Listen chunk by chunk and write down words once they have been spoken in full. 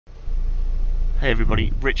Hey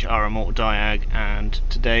everybody, Rich at Renault Diag, and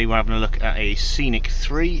today we're having a look at a Scenic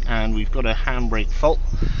 3 and we've got a handbrake fault.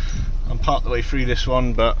 I'm part of the way through this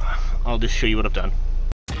one, but I'll just show you what I've done.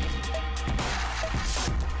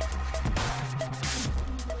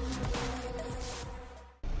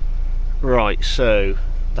 Right, so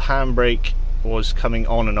the handbrake was coming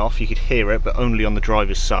on and off, you could hear it, but only on the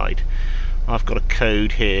driver's side. I've got a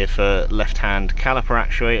code here for left-hand caliper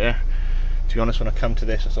actuator. To be honest, when I come to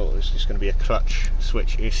this, I thought it was just going to be a clutch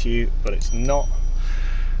switch issue, but it's not.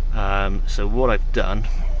 So what I've done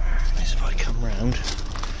is, if I come round,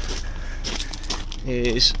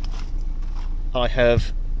 is I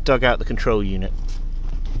have dug out the control unit.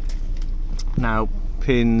 Now,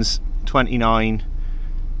 pins 29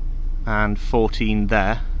 and 14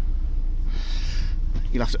 there.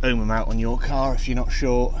 You'll have to ohm them out on your car if you're not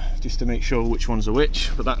sure, just to make sure which ones are which,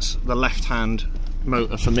 but that's the left-hand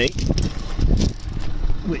motor for me,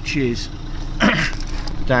 which is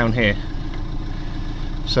down here.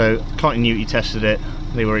 So Clyde and Uni-T tested it,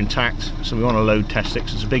 they were intact, so we want to load test it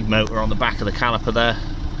because there's a big motor on the back of the caliper there,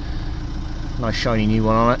 nice shiny new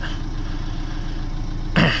one on it.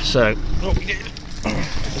 So what we did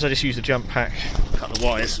is I just used the jump pack, cut the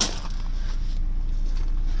wires,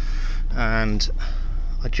 and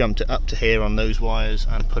I jumped it up to here on those wires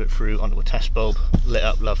and put it through onto a test bulb, lit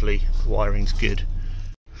up lovely, the wiring's good.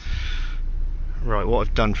 Right, what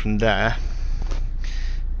I've done from there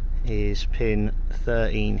is pin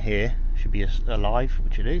 13 here should be a live,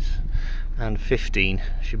 which it is, and 15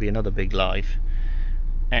 should be another big live,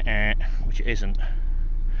 which it isn't.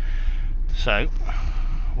 So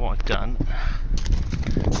what I've done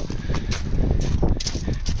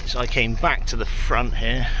is I came back to the front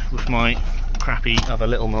here with my crappy other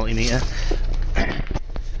little multimeter.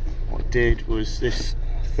 What I did was this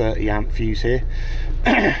 30 amp fuse here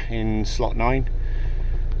in slot 9.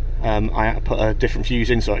 I had to put a different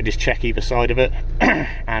fuse in so I could just check either side of it,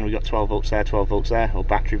 and we got 12 volts there, 12 volts there, or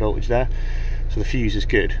battery voltage there, so the fuse is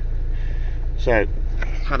good. So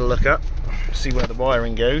had a look up, see where the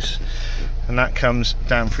wiring goes, and that comes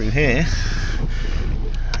down through here,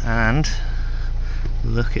 and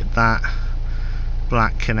look at that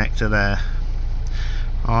black connector there.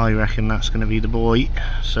 I reckon that's going to be the boy,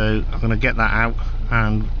 so I'm going to get that out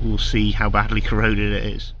and we'll see how badly corroded it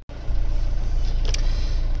is.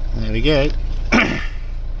 There we go.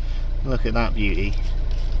 Look at that beauty.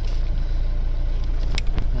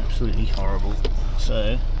 Absolutely horrible.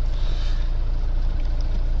 So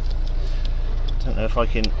don't know if I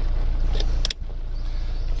can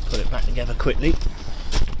put it back together quickly.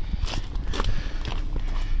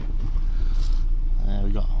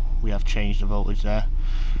 There we have changed the voltage there.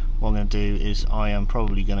 What I'm going to do is I am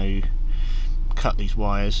probably going to cut these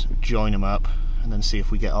wires, join them up, and then see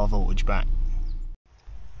if we get our voltage back.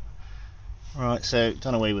 Right, so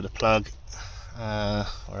done away with the plug,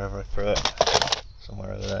 wherever I threw it,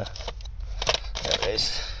 somewhere over there. There it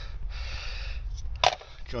is.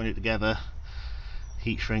 Joined it together,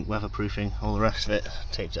 heat shrink, weatherproofing, all the rest of it,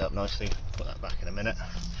 taped it up nicely. Put that back in a minute.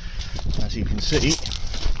 As you can see,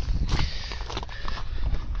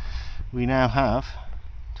 we now have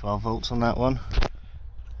 12 volts on that one,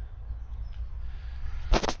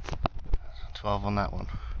 12 on that one,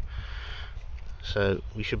 so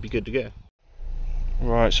we should be good to go.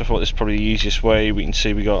 Right, so I thought this is probably the easiest way. We can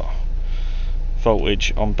see we got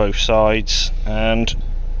voltage on both sides, and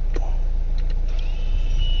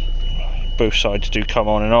both sides do come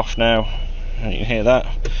on and off now, and you can hear that.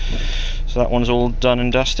 So that one's all done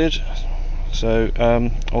and dusted, so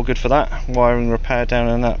all good for that. Wiring repair down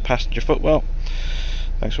in that passenger footwell.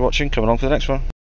 Thanks for watching, come along for the next one.